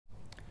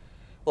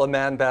Well, a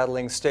man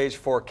battling stage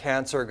 4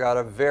 cancer got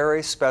a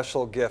very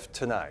special gift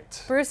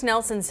tonight. Bruce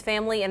Nelson's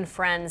family and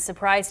friends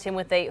surprised him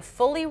with a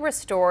fully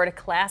restored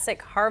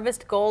classic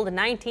Harvest Gold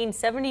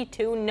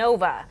 1972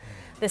 Nova.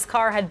 This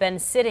car had been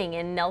sitting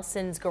in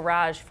Nelson's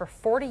garage for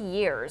 40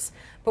 years,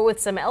 but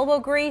with some elbow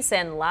grease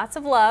and lots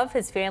of love,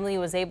 his family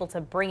was able to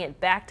bring it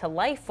back to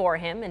life for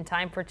him in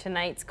time for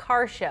tonight's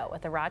car show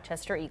at the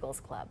Rochester Eagles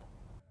Club.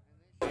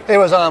 It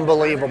was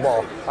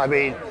unbelievable. I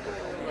mean,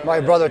 my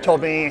brother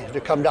told me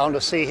to come down to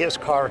see his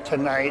car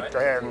tonight,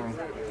 and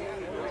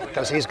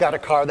because he's got a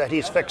car that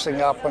he's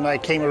fixing up. When I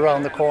came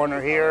around the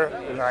corner here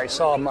and I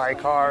saw my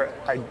car,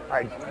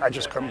 I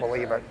just couldn't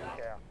believe it.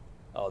 Yeah.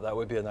 Oh, that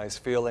would be a nice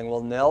feeling. Well,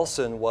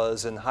 Nelson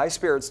was in high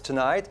spirits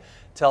tonight.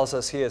 Tells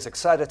us he is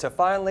excited to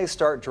finally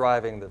start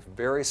driving the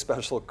very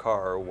special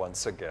car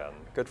once again.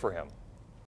 Good for him.